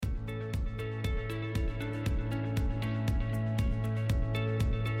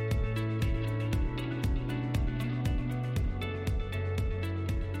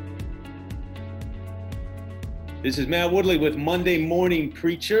This is Matt Woodley with Monday Morning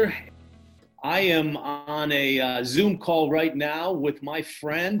Preacher. I am on a Zoom call right now with my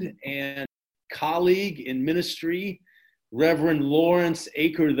friend and colleague in ministry, Reverend Lawrence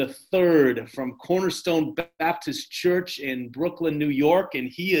Aker III from Cornerstone Baptist Church in Brooklyn, New York, and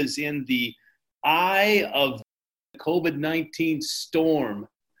he is in the eye of the COVID-19 storm,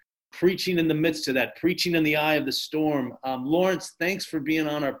 preaching in the midst of that, preaching in the eye of the storm. Lawrence, thanks for being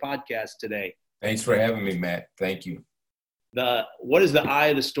on our podcast today. Thanks for having me, Matt. Thank you. What does the eye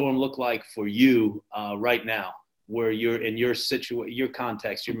of the storm look like for you right now, where you're in your your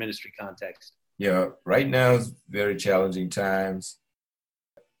context, your ministry context? Yeah, right now is very challenging times.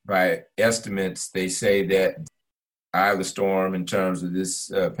 By estimates, they say that eye of the storm in terms of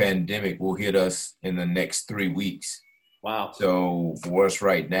this pandemic will hit us in the next 3 weeks. Wow. So for us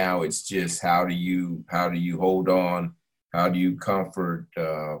right now, it's just how do you hold on? How do you comfort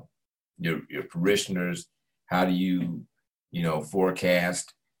your parishioners? How do you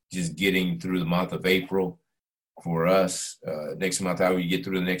forecast just getting through the month of April for us? Next month, how will you get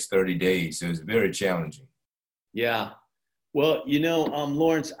through the next 30 days? So it's very challenging. Yeah. Well,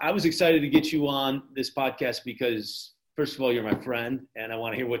 Lawrence, I was excited to get you on this podcast because, first of all, you're my friend and I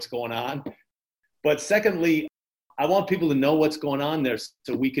want to hear what's going on. But secondly, I want people to know what's going on there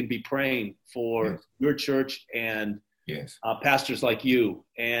so we can be praying for your church and pastors like you.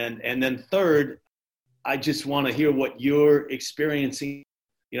 And then third, I just want to hear what you're experiencing.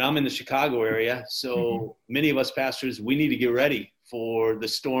 I'm in the Chicago area, so many of us pastors, we need to get ready for the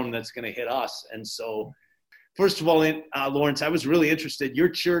storm that's going to hit us. And so, first of all, Lawrence, I was really interested. Your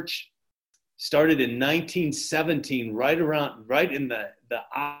church started in 1917, right in the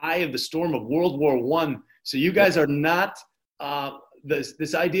eye of the storm of World War I. So you guys are not,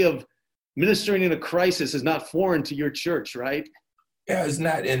 this idea of ministering in a crisis is not foreign to your church, right? Yeah, it's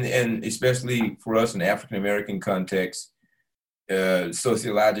not, and especially for us in the African-American context,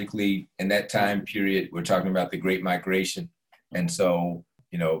 sociologically, in that time period, we're talking about the Great Migration. And so,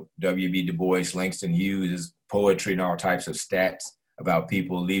 W.B. Du Bois, Langston Hughes, poetry and all types of stats about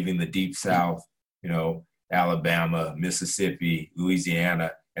people leaving the Deep South, Alabama, Mississippi,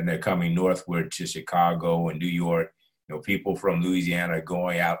 Louisiana, and they're coming northward to Chicago and New York. People from Louisiana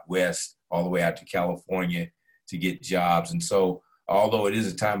going out west, all the way out to California to get jobs. And so, although it is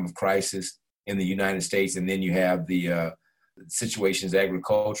a time of crisis in the United States, and then you have the situations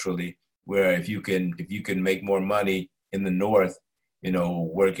agriculturally, where if you can make more money in the North,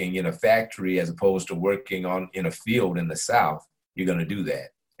 working in a factory as opposed to working in a field in the South, you're going to do that.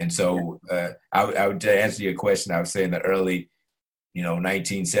 And so I would to answer your question, I would say in the early,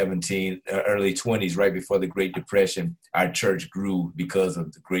 1917, early 20s, right before the Great Depression, our church grew because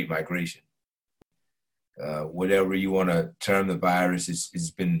of the Great Migration. Whatever you want to term the virus,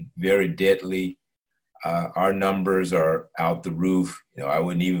 it's been very deadly. Our numbers are out the roof. I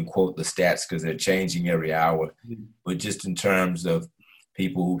wouldn't even quote the stats because they're changing every hour. But just in terms of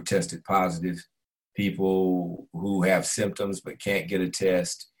people who tested positive, people who have symptoms but can't get a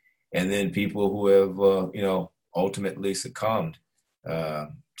test, and then people who have, ultimately succumbed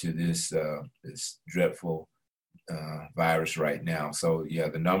to this dreadful virus right now. So yeah,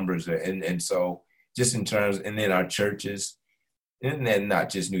 the numbers are, and so just in terms, and then our churches, and then not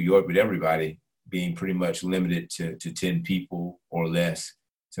just New York, but everybody being pretty much limited to 10 people or less.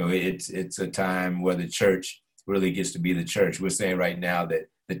 So it's a time where the church really gets to be the church. We're saying right now that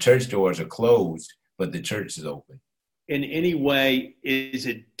the church doors are closed, but the church is open. In any way, is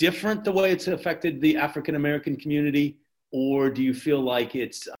it different the way it's affected the African-American community, or do you feel like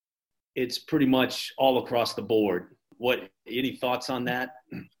it's pretty much all across the board? Any thoughts on that?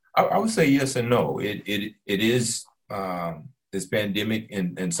 I would say yes and no. It is this pandemic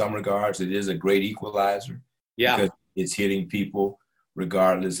in some regards. It is a great equalizer. Yeah, because it's hitting people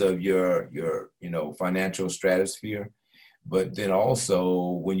regardless of your financial stratosphere. But then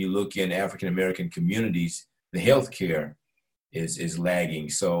also when you look in African American communities, the healthcare is lagging.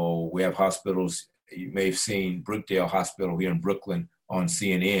 So we have hospitals. You may have seen Brookdale Hospital here in Brooklyn on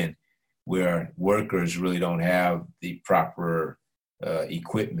CNN, where workers really don't have the proper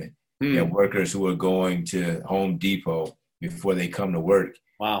equipment. And workers who are going to Home Depot before they come to work.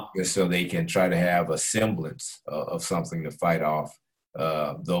 Wow. Just so they can try to have a semblance of something to fight off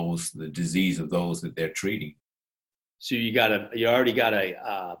the disease of those that they're treating. So you already got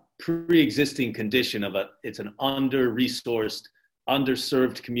a pre-existing condition it's an under-resourced,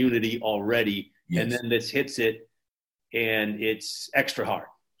 underserved community already. Yes. And then this hits it and it's extra hard.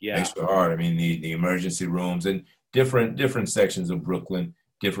 Yeah. Extra hard. I mean, the emergency rooms and different sections of Brooklyn,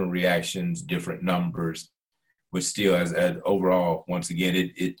 different reactions, different numbers. but still, as overall, once again,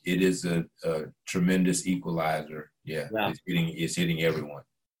 it is a tremendous equalizer. Yeah, Yeah. It's hitting everyone.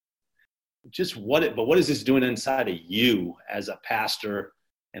 But what is this doing inside of you as a pastor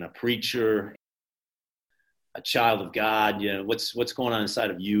and a preacher, a child of God? You know, what's going on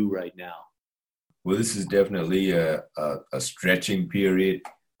inside of you right now? Well, this is definitely a stretching period,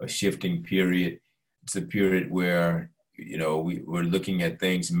 a shifting period. It's a period where, you know, we're looking at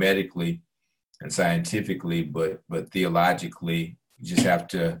things medically and scientifically, but theologically, you just have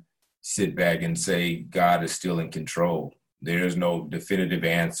to sit back and say God is still in control. There is no definitive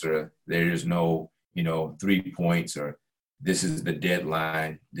answer. There is no, 3 points or this is the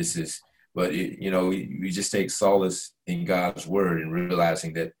deadline. But we just take solace in God's word and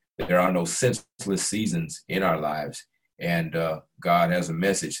realizing that there are no senseless seasons in our lives, and God has a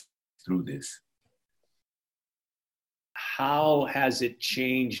message through this. How has it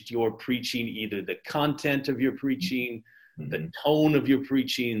changed your preaching, either the content of your preaching, the tone of your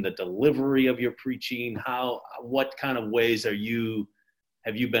preaching, the delivery of your preaching? What kind of ways have you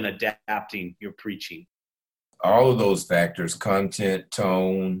been adapting your preaching? All of those factors, content,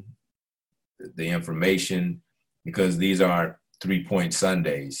 tone, the information, because these aren't 3-point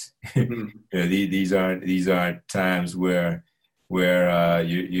Sundays. These aren't times where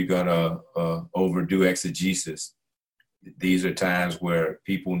you're gonna overdo exegesis. These are times where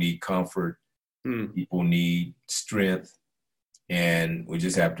people need comfort, people need strength, and we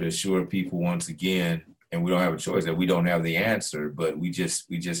just have to assure people once again, and we don't have a choice, that we don't have the answer, but we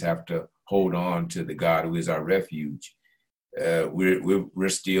just have to hold on to the God who is our refuge. We're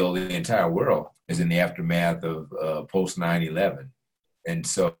still, the entire world is in the aftermath of post 9/11, and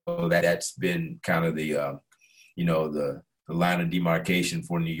so that's been kind of the line of demarcation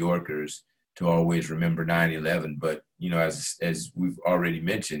for New Yorkers to always remember 9/11. But as we've already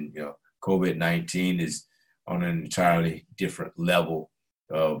mentioned, COVID-19 is on an entirely different level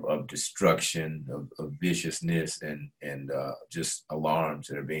of destruction, of viciousness, and just alarms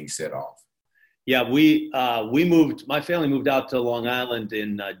that are being set off. Yeah, my family moved out to Long Island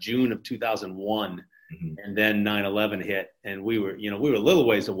in June of 2001, and then 9/11 hit, and we were a little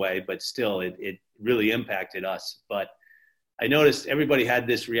ways away, but still it really impacted us. But I noticed everybody had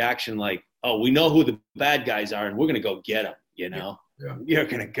this reaction like, oh, we know who the bad guys are and we're going to go get them, Yeah. We're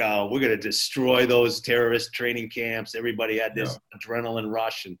going to go, we're going to destroy those terrorist training camps. Everybody had this adrenaline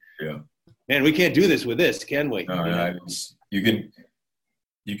rush, and man, we can't do this with this, can we?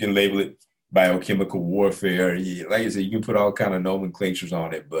 You can label it biochemical warfare. Like I said, you can put all kind of nomenclatures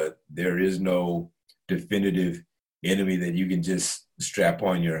on it, but there is no definitive enemy that you can just strap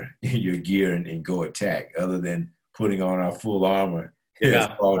on your gear and go attack, other than putting on our full armor, as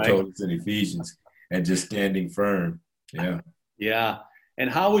Paul told us in Ephesians, and just standing firm. Yeah. And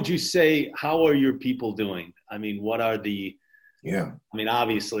how would you say, how are your people doing? I mean, what are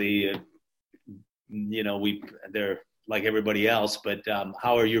obviously, they're like everybody else, but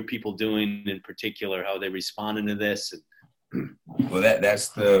how are your people doing in particular? How are they responding to this? Well, that's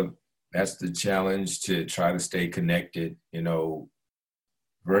the challenge, to try to stay connected.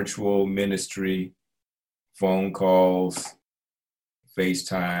 Virtual ministry, phone calls,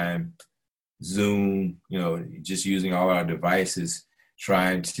 FaceTime, Zoom, just using all our devices,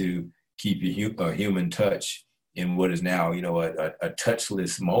 trying to keep a human touch in what is now, a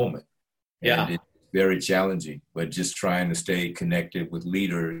touchless moment. Yeah. And it's very challenging, but just trying to stay connected with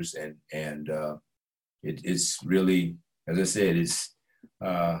leaders, and it's really, as I said, it's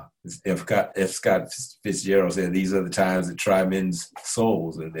F. Scott Fitzgerald said, these are the times that try men's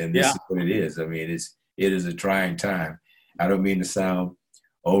souls, and this is what it is. I mean, it is a trying time. I don't mean to sound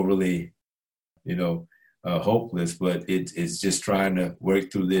overly, hopeless, but it's just trying to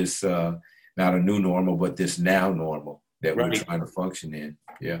work through this, not a new normal, but this now normal that we're trying to function in.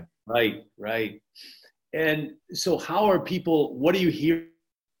 Yeah. Right. And so what do you hear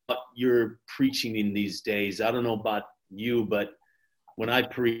about your preaching in these days? I don't know about you, but when I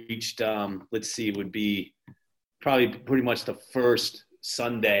preached, it would be probably pretty much the first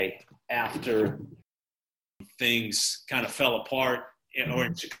Sunday after things kind of fell apart, or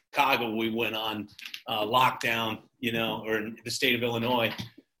in Chicago, we went on lockdown, or in the state of Illinois.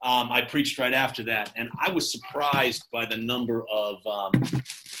 I preached right after that, and I was surprised by the number of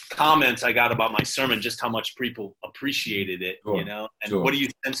comments I got about my sermon, just how much people appreciated it, And what are you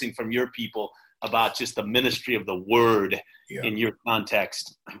sensing from your people about just the ministry of the word in your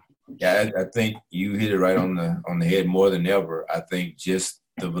context? Yeah, I think you hit it right on the head more than ever. I think just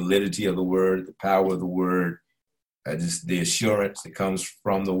the validity of the word, the power of the word, just the assurance that comes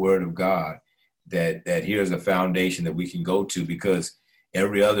from the word of God, that here's a foundation that we can go to, because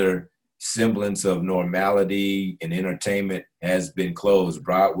every other semblance of normality and entertainment has been closed.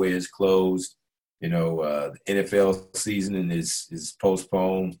 Broadway is closed. The NFL season is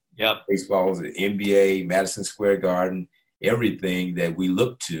postponed. Yep. Baseball, the NBA, Madison Square Garden, everything that we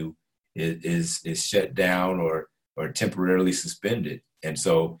look to is shut down or temporarily suspended. And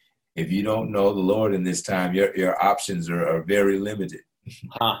so if you don't know the Lord in this time, your options are very limited.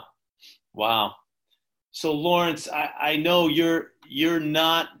 Huh. Wow. So Lawrence, I know you're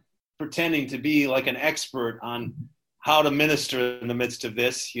not pretending to be like an expert on how to minister in the midst of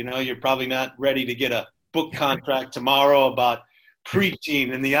this. You're probably not ready to get a book contract tomorrow about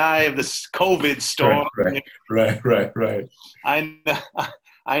preaching in the eye of this COVID storm. Right.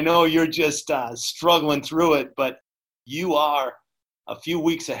 I know you're just struggling through it, but you are a few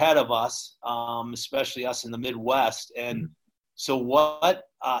weeks ahead of us, especially us in the Midwest. And so what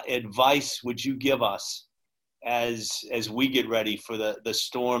advice would you give us as we get ready for the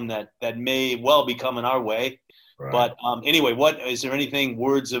storm that may well be coming our way? Right. But anyway, is there anything,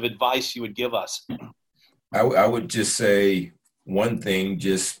 words of advice you would give us? I would just say one thing: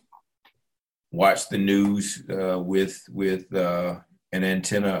 just watch the news with an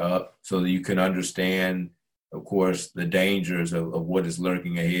antenna up, so that you can understand, of course, the dangers of what is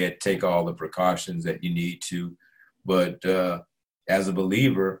lurking ahead. Take all the precautions that you need to. But as a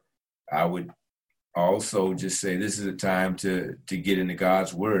believer, I would also just say this is a time to get into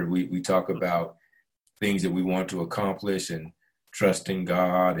God's word. We talk about things that we want to accomplish and trusting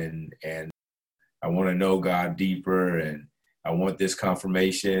God, and I want to know God deeper, and I want this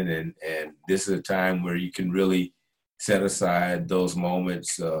confirmation, and this is a time where you can really set aside those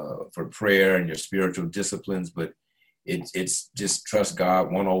moments for prayer and your spiritual disciplines. But it's just trust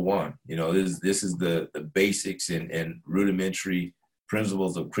God 101. This is the basics and rudimentary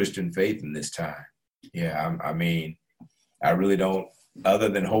principles of Christian faith in this time. Yeah, I really don't, other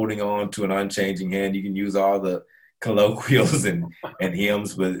than holding on to an unchanging hand. You can use all the colloquials and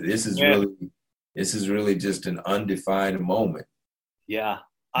hymns, but this is really just an undefined moment. Yeah,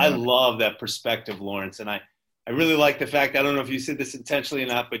 I love that perspective, Lawrence. And I really like the fact, I don't know if you said this intentionally or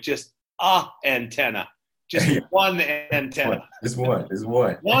not, but just antenna. Just one antenna. Just one.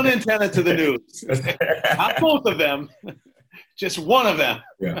 One antenna to the news. Not both of them. Just one of them.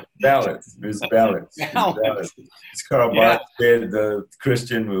 Yeah, balance. There's balance. Balance. It's Karl Barth said, the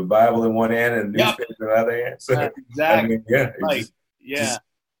Christian with Bible in one hand and newspaper in the other hand. So, exactly. Right. Just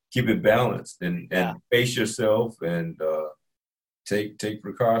keep it balanced and face yourself and take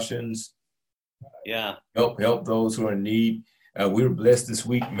precautions. Yeah. Help those who are in need. We were blessed this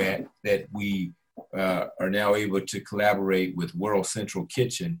week, Matt, that we are now able to collaborate with World Central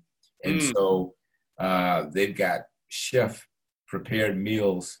Kitchen, and so they've got chef prepared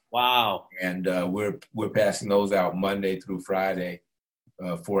meals. Wow. And we're passing those out Monday through Friday,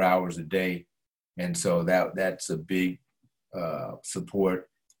 4 hours a day. And so that's a big support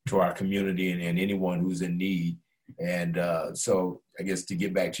to our community and anyone who's in need. And so I guess to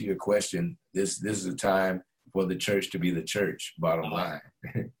get back to your question, this is a time for the church to be the church, bottom line.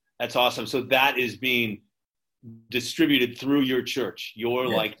 That's awesome. So that is being distributed through your church. You're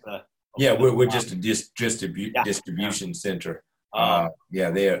like the... we're just a distribution center.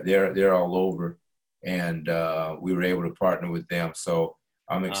 They're all over, and we were able to partner with them. So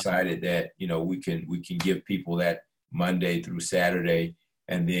I'm excited that we can give people that Monday through Saturday,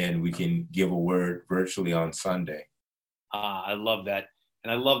 and then we can give a word virtually on Sunday. I love that,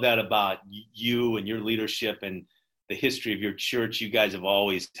 and I love that about you and your leadership and the history of your church. You guys have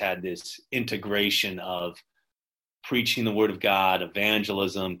always had this integration of preaching the word of God,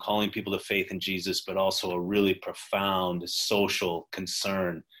 evangelism, calling people to faith in Jesus, but also a really profound social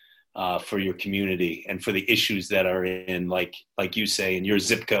concern for your community and for the issues that are in, like you say, in your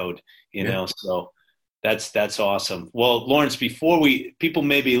zip code, know. So that's awesome. Well, Lawrence, before people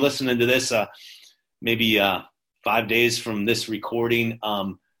may be listening to this, maybe 5 days from this recording,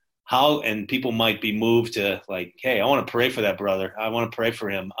 and people might be moved to like, hey, I want to pray for that brother. I want to pray for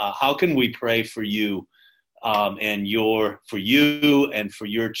him. How can we pray for you? And for you and for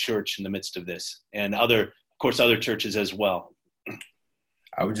your church in the midst of this, and other churches as well?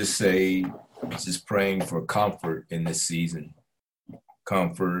 I would just say, just praying for comfort in this season,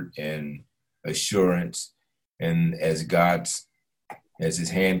 comfort and assurance, and as His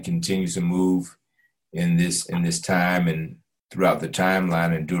hand continues to move in this time and throughout the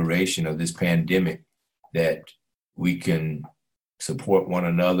timeline and duration of this pandemic, that we can support one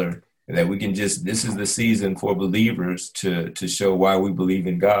another. That we can this is the season for believers to show why we believe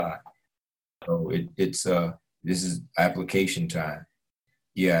in God. So this is application time.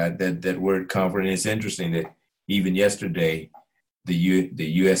 Yeah, that word comfort. And it's interesting that even yesterday, the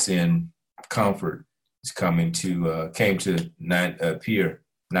USN Comfort is came to Pier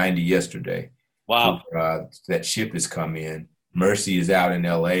 90 yesterday. Wow. That ship has come in. Mercy is out in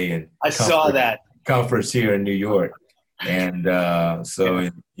LA, and I saw that. Comfort's here in New York. And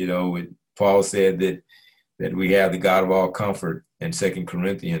Paul said that we have the God of all comfort in 2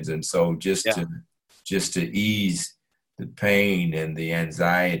 Corinthians. And so just to ease the pain and the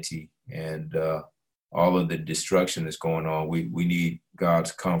anxiety and all of the destruction that's going on, we need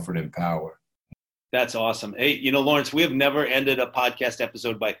God's comfort and power. That's awesome. Hey, Lawrence, we have never ended a podcast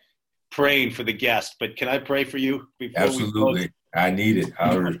episode by praying for the guest, but can I pray for you before Absolutely. I need it.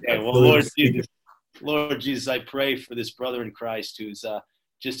 Okay. Well, Lord Jesus, I pray for this brother in Christ who's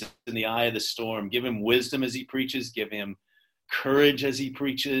just in the eye of the storm. Give him wisdom as he preaches. Give him courage as he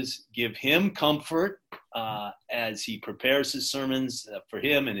preaches. Give him comfort as he prepares his sermons for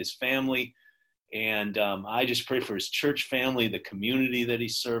him and his family. And I just pray for his church family, the community that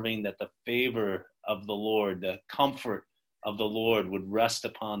he's serving, that the favor of the Lord, the comfort of the Lord would rest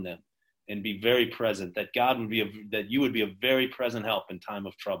upon them and be very present, that that you would be a very present help in time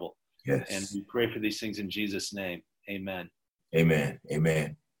of trouble. Yes. And we pray for these things in Jesus' name. Amen. Amen.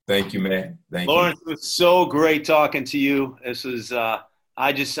 Amen. Thank you, man. Thank you. Lawrence, it was so great talking to you. This was,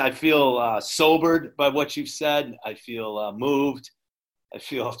 I feel sobered by what you've said. I feel moved. I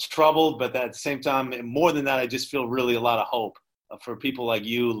feel troubled, but at the same time, more than that, I just feel really a lot of hope for people like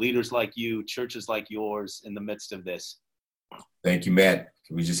you, leaders like you, churches like yours in the midst of this. Thank you, Matt.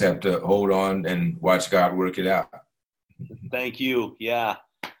 We just have to hold on and watch God work it out. Thank you. Yeah.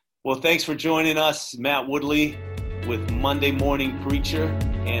 Well, thanks for joining us, Matt Woodley with Monday Morning Preacher,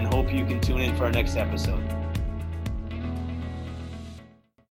 and hope you can tune in for our next episode.